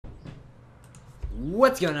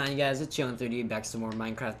What's going on, you guys? It's TU17 back to some more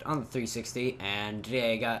Minecraft on the 360, and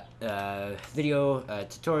today I got a video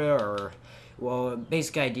tutorial, or well,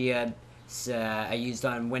 basic idea I used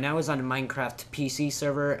on when I was on a Minecraft PC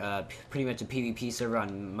server, pretty much a PvP server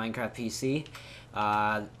on Minecraft PC.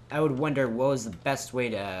 I would wonder what was the best way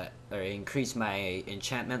to increase my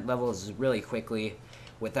enchantment levels really quickly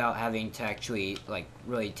without having to actually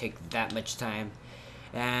really take that much time.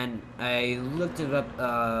 And I looked it up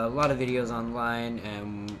a lot of videos online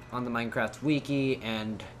and on the Minecraft wiki,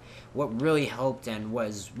 and what really helped and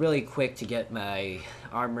was really quick to get my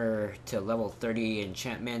armor to level 30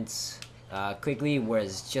 enchantments quickly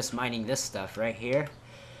was just mining this stuff right here.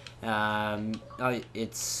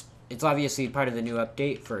 It's obviously part of the new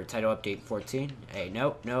update for title update 14. Hey,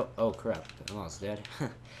 no, oh crap, I'm almost dead.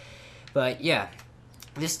 But yeah.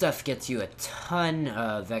 This stuff gets you a ton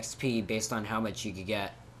of XP based on how much you could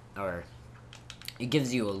get, or it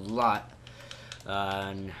gives you a lot.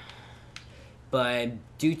 But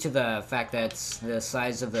due to the fact that the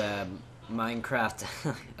size of the Minecraft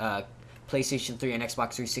PlayStation 3 and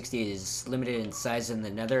Xbox 360 is limited in size in the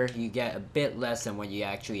Nether, you get a bit less than what you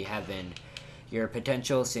actually have in your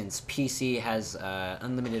potential, since PC has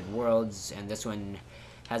unlimited worlds and this one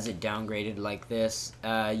has it downgraded like this.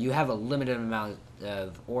 You have a limited amount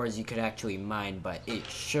of ores you could actually mine, but it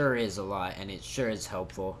sure is a lot, and it sure is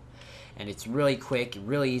helpful. And it's really quick,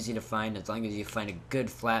 really easy to find, as long as you find a good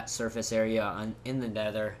flat surface area in the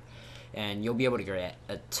Nether, and you'll be able to get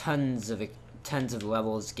tons of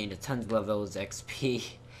levels, gain a tons of levels, XP,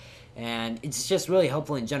 and it's just really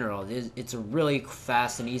helpful in general. It's a really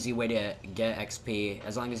fast and easy way to get XP,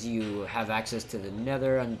 as long as you have access to the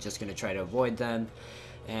Nether. I'm just going to try to avoid them.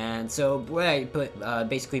 And so what I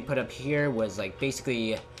basically put up here was I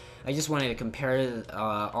just wanted to compare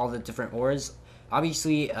all the different ores.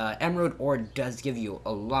 Obviously, emerald ore does give you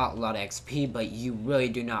a lot of XP, but you really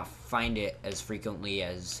do not find it as frequently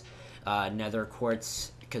as nether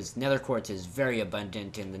quartz, because nether quartz is very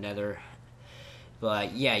abundant in the Nether.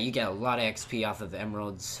 But yeah, you get a lot of XP off of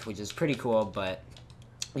emeralds, which is pretty cool, but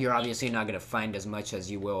you're obviously not going to find as much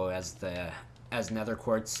as you will as nether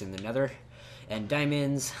quartz in the Nether. And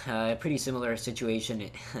diamonds, pretty similar situation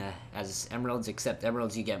as emeralds, except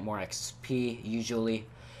emeralds you get more XP usually.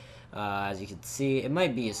 As you can see, it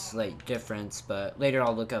might be a slight difference, but later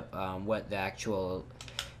I'll look up what the actual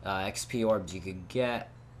XP orbs you could get.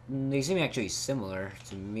 They seem actually similar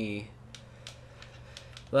to me.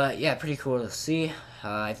 But yeah, pretty cool to see.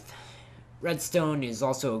 Redstone is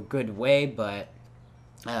also a good way, but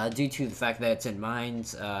due to the fact that it's in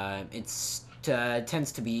mines, it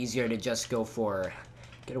tends to be easier to just go for...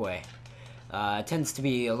 Get away. It tends to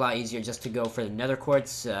be a lot easier just to go for the nether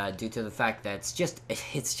quartz due to the fact that it's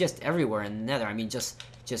just everywhere in the Nether. I mean, just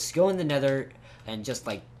go in the Nether and just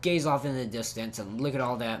gaze off in the distance and look at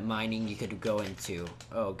all that mining you could go into.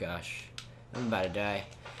 Oh gosh, I'm about to die.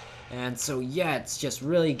 And so yeah, it's just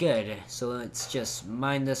really good. So let's just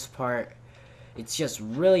mine this part. It's just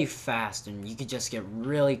really fast, and you could just get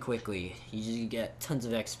really quickly. You just get tons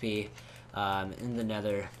of XP in the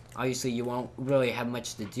Nether. Obviously, you won't really have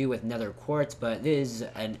much to do with nether quartz, but it is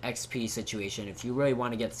an XP situation. If you really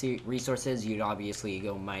want to get resources, you'd obviously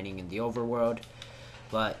go mining in the overworld.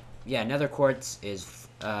 But yeah, nether quartz is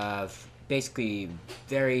basically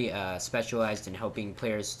very specialized in helping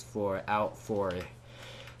players for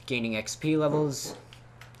gaining XP levels.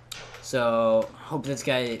 So hope this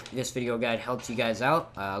video guide helped you guys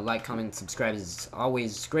out. Like, comment, subscribe is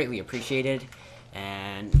always greatly appreciated,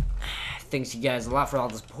 and thanks you guys a lot for all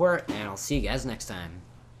the support, and I'll see you guys next time.